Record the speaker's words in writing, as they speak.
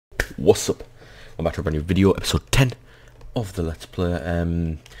What's up? I'm back to a brand new video, episode 10 of the Let's Play.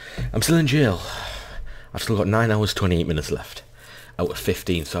 I'm still in jail. I've still got 9 hours 28 minutes left out of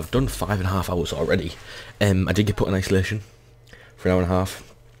 15, so I've done 5.5 hours already. I did get put in isolation for an hour and a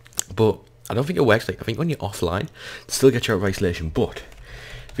half, but I don't think it works. Like, I think when you're offline, it still gets you out of isolation, but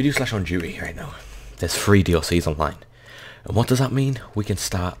if you do /on duty right now, there's 3 DLCs online. And what does that mean? We can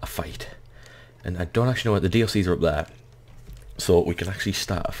start a fight. And I don't actually know what the DLCs are up there, so we can actually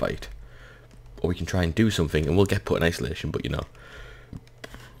start a fight, or we can try and do something, and we'll get put in isolation. But you know,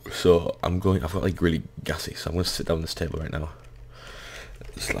 so I've got like really gassy, so I'm gonna sit down on this table right now.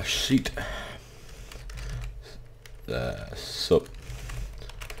 /seat. So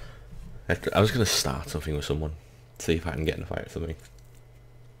I was gonna start something with someone, see if I can get in a fight or something.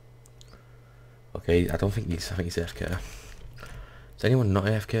 Okay, I think he's AFK. Is anyone not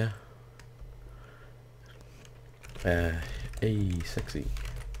AFK? Hey, sexy.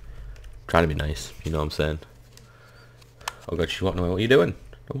 Trying to be nice, you know what I'm saying? Oh god, she's walking away. What are you doing?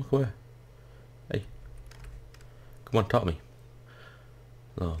 Don't walk away. Hey. Come on, talk to me.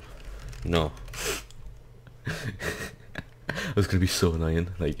 No. No. That's gonna be so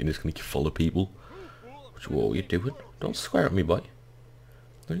annoying. Like, you're just gonna follow people. What are you doing? Don't swear at me, boy.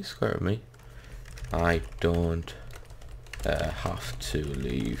 Don't you swear at me. I don't have to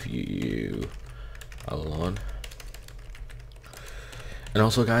leave you alone. And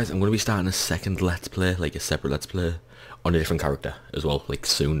also, guys, I'm going to be starting a second Let's Play, like a separate Let's Play, on a different character as well. Like,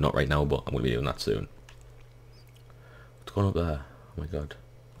 soon, not right now, but I'm going to be doing that soon. What's going up there? Oh my god.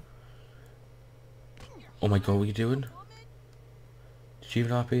 Oh my god, what are you doing? Did you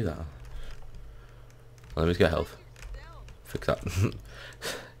even RP that? Let me just get health. Fix that.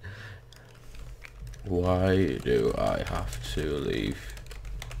 Why do I have to leave?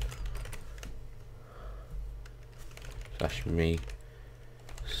 / me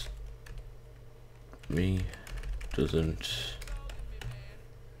doesn't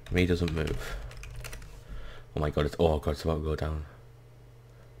move. Oh my god, it's about to go down.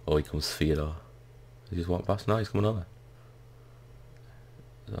 Oh, he comes Theodore. He just walked past. No, he's coming over.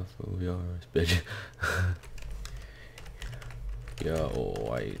 That's who we are, bitch. You're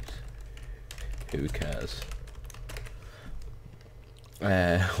alright. Who cares?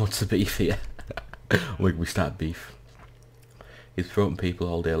 What's the beef here? We start beef. He's throating people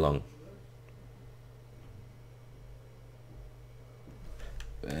all day long.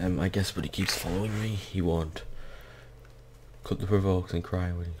 I guess, but he keeps following me. He won't cut the provokes and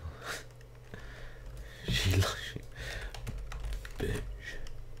cry when he goes. Bitch.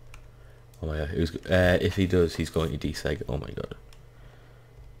 Oh my god. If he does, he's going to deseg. Oh my god.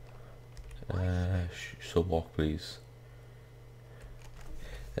 So walk, please.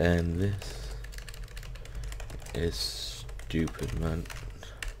 And this is stupid, man.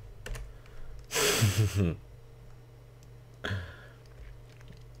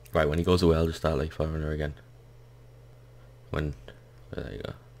 Right, when he goes away, I'll just start like firing her again. There you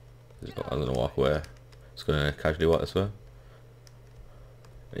go. I'm gonna walk away. It's gonna casually walk this way.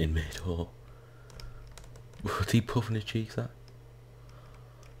 Inmate hole. What's he puffing his cheeks at?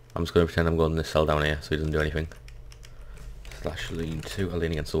 I'm just gonna pretend I'm going in this cell down here so he doesn't do anything. /lean to. I'll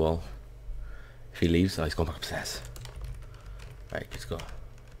lean against the wall. If he leaves, he's going back upstairs. Right, let's go.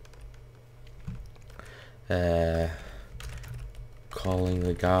 Calling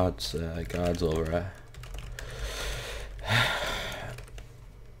the guards over there.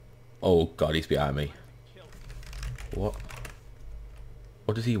 Oh god, he's behind me. What?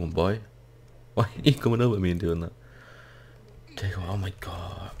 What does he want, boy? Why are you coming over me and doing that? Oh my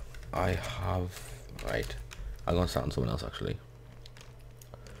god. Right. I'm gonna start on someone else actually.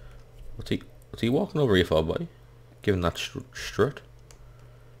 What's he walking over here for, boy? Giving that strut?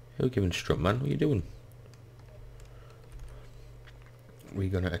 You're giving strut, man. What are you doing? We're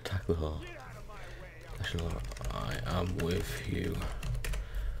gonna attack the hole. I am with you.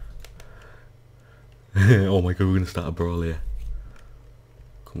 Oh my god, we're gonna start a brawl here.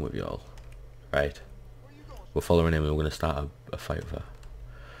 Come with y'all. Right. We're following him and we're gonna start a fight with her.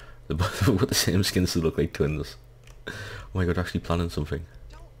 They both got the same skins to look like twins. Oh my god, actually planning something.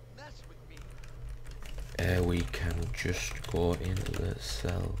 We can just go into the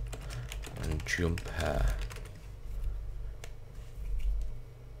cell and jump her.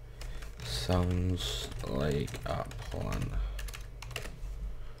 Sounds like a plan.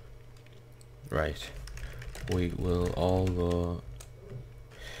 Right. We will all go.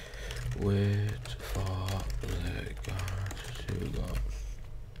 Wait for the guard to go.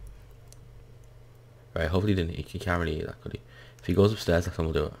 Right, hopefully he can't really eat that, could he? If he goes upstairs, that's when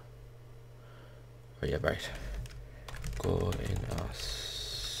we'll do it. Right, yeah, right. Go in a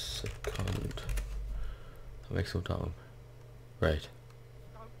second. That makes some time. Right.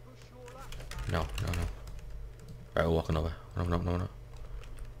 No. Right, we're walking over. No.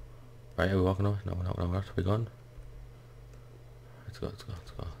 Right, are we walking over? No, we're not. We're gone. Let's go,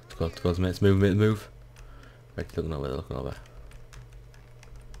 mates. Move. Right, looking over.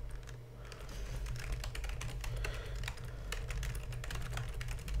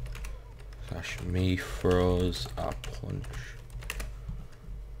 Slash me throws a punch.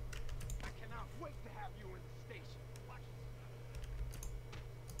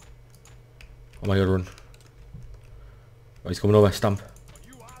 Oh my god, run. Oh, he's coming over. Stamp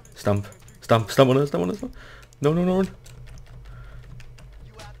on us. No, run.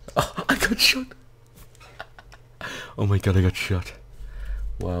 Oh, I got shot. Oh my god, I got shot.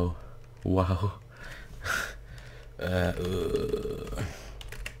 Wow.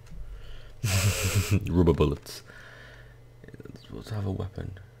 Rubber bullets. He's supposed to have a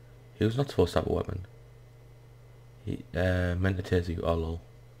weapon. He was not supposed to have a weapon. He meant to tase you. Oh lol.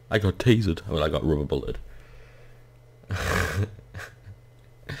 I got tasered. Well, I got rubber bulleted.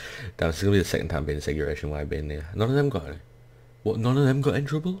 Damn, this is gonna be the second time being a segregation while I've been there. None of them got any. What? None of them got in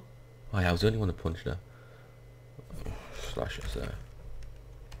trouble? Oh yeah, I was the only one that punched her. Slash us there.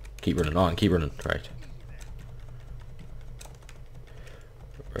 Keep running on. Right.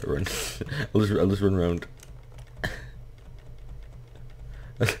 Run. I'll just run around.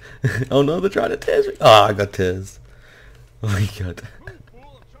 Oh no, they're trying to tase me. Oh, I got tased. Oh my god.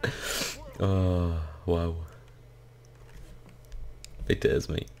 Oh, wow. They tased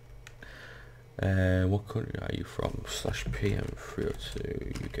me. What country are you from? Slash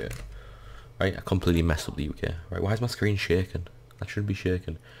PM302 UK. Right, I completely messed up the UK. Right, why is my screen shaking? That shouldn't be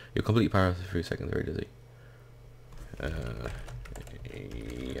shaking. You're completely paralyzed for 3 seconds, very dizzy.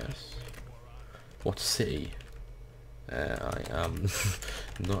 Yes. What city? I am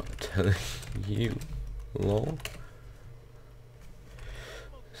not telling you. Lol.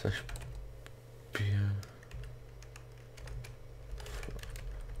 Slash PM.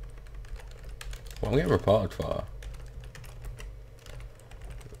 Well, I'm getting reported for.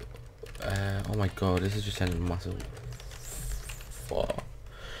 Oh my god, this is just ending massive.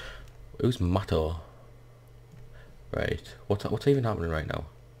 Who's Mato? Right, what's even happening right now?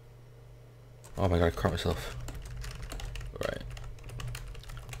 Oh my god, I crap myself. Right.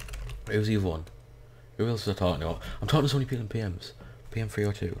 Who's the other one? Who else is I talking about? I'm talking to so many people in PMs.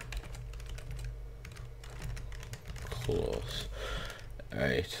 PM302. Close.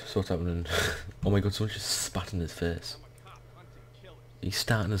 Right, so what's happening? Oh my god, someone just spat in his face. He's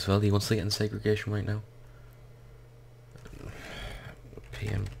starting as well. He wants to get in segregation right now.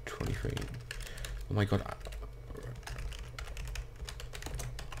 PM23. Oh my god.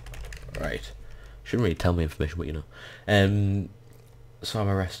 Right. Shouldn't really tell me information, but you know. So I'm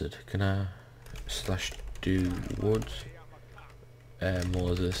arrested. Can I slash do would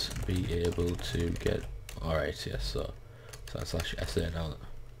Moses be able to get? Alright, yes. So I slash SA now.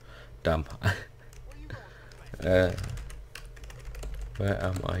 Damn. Where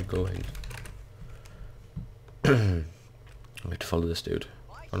am I going? I have to follow this dude.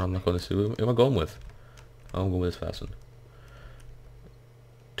 Oh no, I'm not going this dude. Who am I going with? I'm going with this person.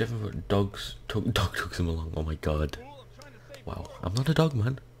 Different dogs. Dog took him along. Oh my god. Wow. I'm not a dog,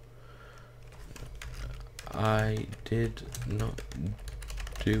 man. I did not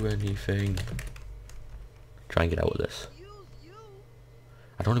do anything. Try and get out of this.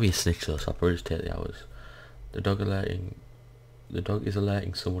 I don't want to be a snitch though, so I'll probably just take the hours. The dog is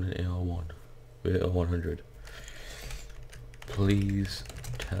alerting someone in AR1. AR100. Please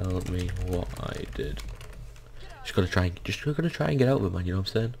tell me what I did. Just gotta try and get out of it, man. You know what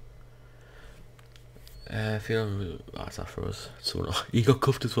I'm saying? I feel that's that for us. Someone, he got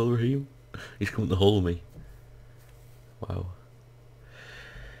cuffed as well, Raheem. He's coming to hold me. Wow.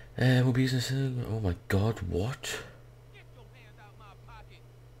 We'll be using this. Oh my god, what?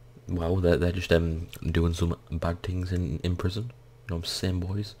 Wow, they're just doing some bad things in prison. You know what I'm saying,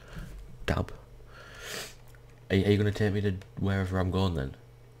 boys? Dab. Are you gonna take me to wherever I'm going then?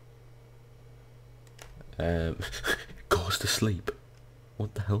 Goes to sleep.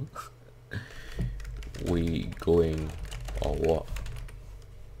 What the hell? We going or what?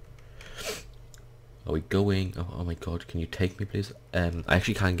 Are we going? Oh my god, can you take me please? I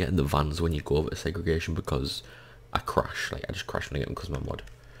actually can't get in the vans when you go over to segregation because I crash. Like I just crash when I get them because of my mod.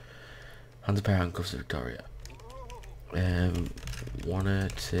 Hands a pair of handcuffs to Victoria. Wanna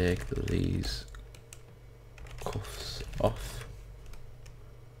take these cuffs off?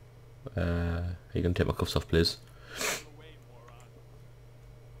 Are you gonna take my cuffs off please?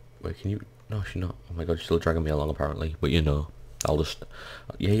 Wait, can you? No, she's not. Oh my god, she's still dragging me along apparently, but you know. I'll just...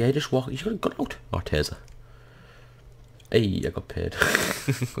 Yeah, just walk. You should have got out. Oh, taser. Hey, I got paid.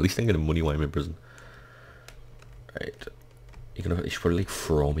 At least I'm getting money while I'm in prison. Right. You should probably like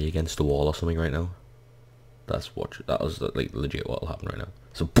throw me against the wall or something right now. That was like legit what'll happen right now.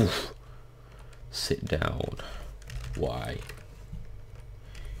 So poof. Sit down. Why?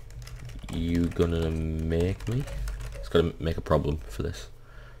 You gonna make me? It's gonna make a problem for this.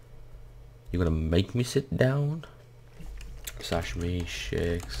 You gonna make me sit down? Sashimi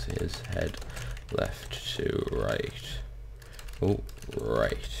shakes his head left to right. Oh,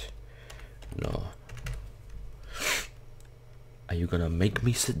 right. No. Are you gonna make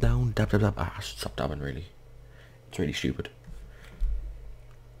me sit down? Dab, dab, dab. Ah, stop dabbing, really. It's really stupid.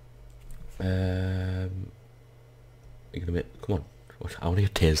 You're gonna make... Come on. I want to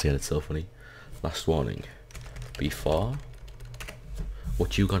get tased again, it's so funny. Last warning. Before...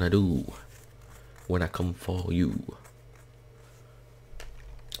 What you gonna do when I come for you?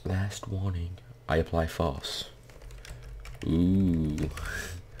 Last warning. I apply force. Ooh.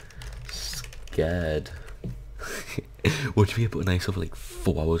 Scared. Would you be able to nice over like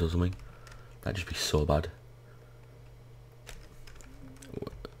 4 hours or something? That'd just be so bad.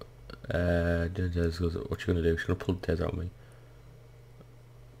 What you gonna do? She's gonna pull the taser out of me.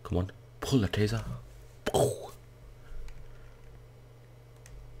 Come on, pull the taser. And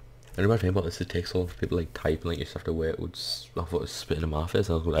the bad thing about this, it takes a lot of people like typing, like you just have to wait. I thought it was spitting in my face.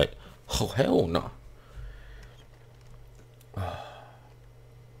 I was like, oh hell no.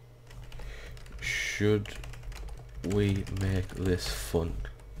 Should we make this fun?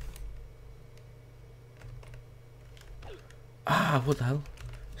 Ah, what the hell?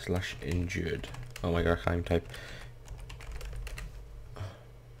 Slash injured. Oh my god, I can't even type.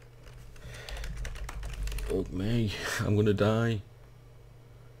 Fuck me, I'm gonna die.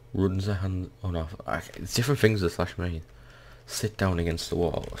 Runs a hand. Oh no, it's different things that slash mean. Sit down against the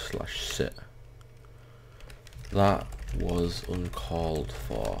wall slash sit. That was uncalled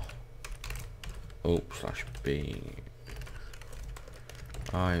for. Oh, slash B.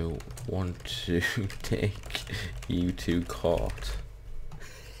 I want to take you to court.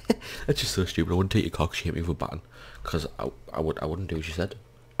 That's just so stupid. I wouldn't take your cock, she hit me with a baton. Because I wouldn't do what she said.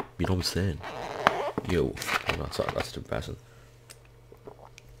 You know what I'm saying? Yo. Oh no, sorry, that's too embarrassing.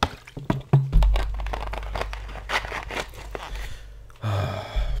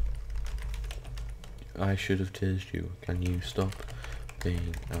 I should have tased you. Can you stop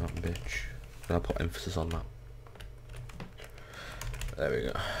being a bitch? Can I put emphasis on that? There we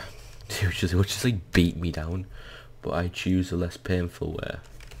go. Which is like beat me down, but I choose a less painful way.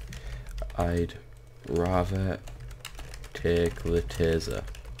 I'd rather take the taser.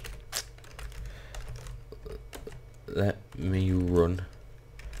 Let me run,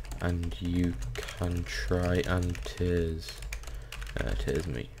 and you can try and tase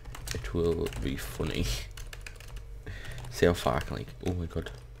me. It will be funny. See how far I can like. Oh my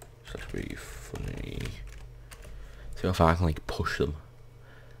god, that'll be funny. See how far I can like push them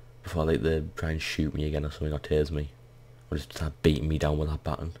before like they try and shoot me again or something or tase me, or just start beating me down with that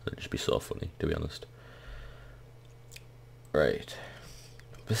baton. It'd just be so funny, to be honest. Right,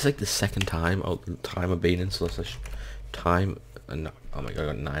 this is like the second time out the time I've been in, so that's a time. And oh my god, I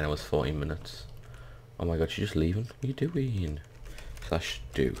got 9 hours 14 minutes. Oh my god, she's just leaving. What are you doing? Slash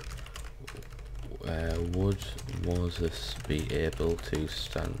do. Would Moses be able to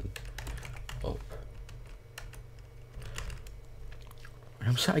stand up?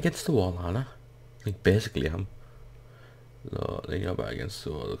 I'm sat against the wall, Anna. Like basically I'm. No, leaning up against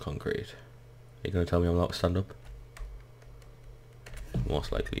the wall of the concrete. Are you gonna tell me I'm not to stand up?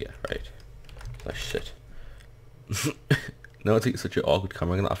 Most likely, yeah, right. Slash sit. No, it's like such an awkward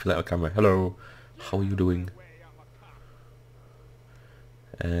camera. I'm gonna feel like a camera. Hello, how are you doing?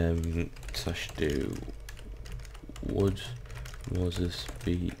 Slash do. Would Moses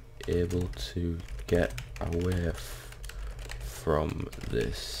be able to get away from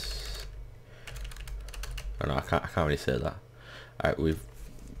this? Oh, no, I can't really say that. Alright,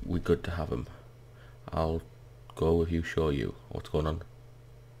 we're good to have him. I'll go with you, show you what's going on.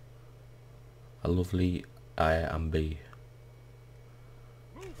 A lovely I am B.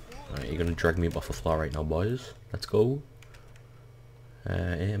 Right, you're gonna drag me off the floor right now, boys. Let's go. A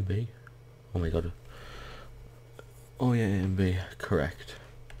and B. Oh my god. Oh yeah, A and B. Correct.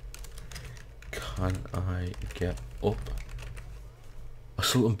 Can I get up?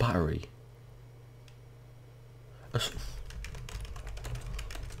 Assault and battery.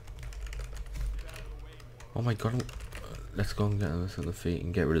 Oh my god. Let's go and get this on the feet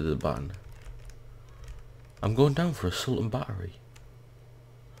and get rid of the button. I'm going down for assault and battery.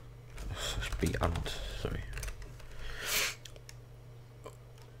 Be and sorry.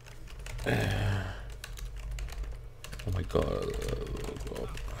 Oh my god.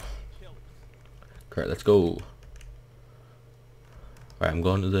 Correct, let's go. Right, I'm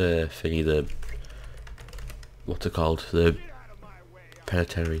going to the thingy, the... What's it called? The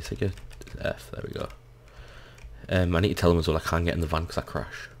penitentiary ticket. F, there we go. I need to tell them as well I can't get in the van because I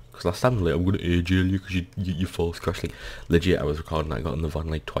crash. Because last time like, I'm going to jail you because you force crashed. Like, legit, I was recording, I got in the van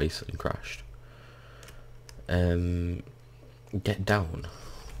like twice and crashed. Get down.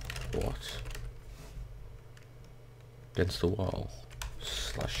 What? Against the wall.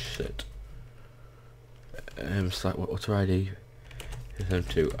 Slash sit. Slash, what's her ID?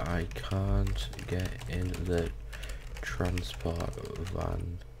 Two. I can't get in the transport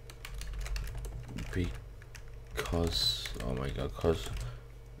van because, oh my god, because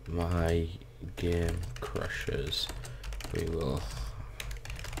my game crashes. We will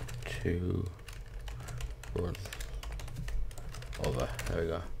to run over. There we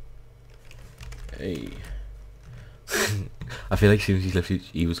go. Hey. I feel like as soon as he left,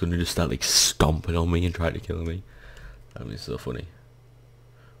 he was going to just start like stomping on me and trying to kill me. That was so funny.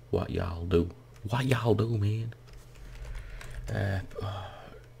 What y'all do? What y'all do, man?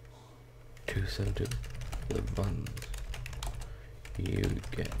 272. The buns. You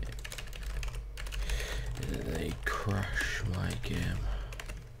get it. They crash my game.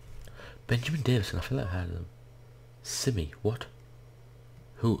 Benjamin Davison, I feel like I heard of them. Simi, what?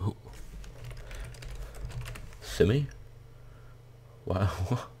 Who? Simi? What?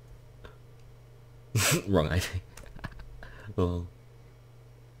 Wrong ID. Well.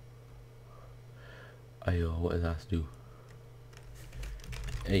 Ayo, what does that do?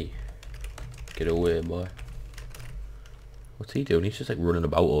 Hey, get away, boy. What's he doing? He's just like running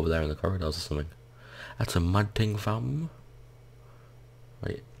about over there in the corridors or something. That's a mad thing, fam.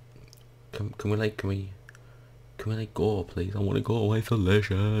 Right, can we like go, please? I want to go away for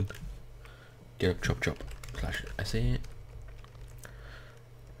isolation. Get up, chop, slash. I see it.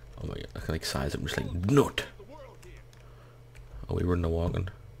 Oh my god, I can like size it. I'm just like nut. Are we running or walking?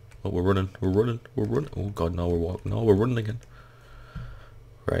 Oh, we're running. Oh god, no, we're walking. No, we're running again.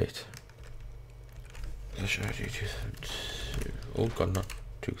 Right. Oh god, not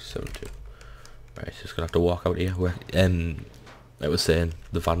 272. Right, just gonna have to walk out here. Where I was saying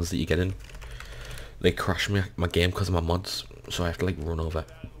the vans that you get in, they crash my game because of my mods, so I have to like run over.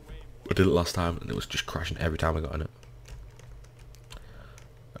 I did it last time and it was just crashing every time I got in it.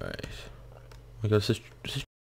 Right. Oh my god, this is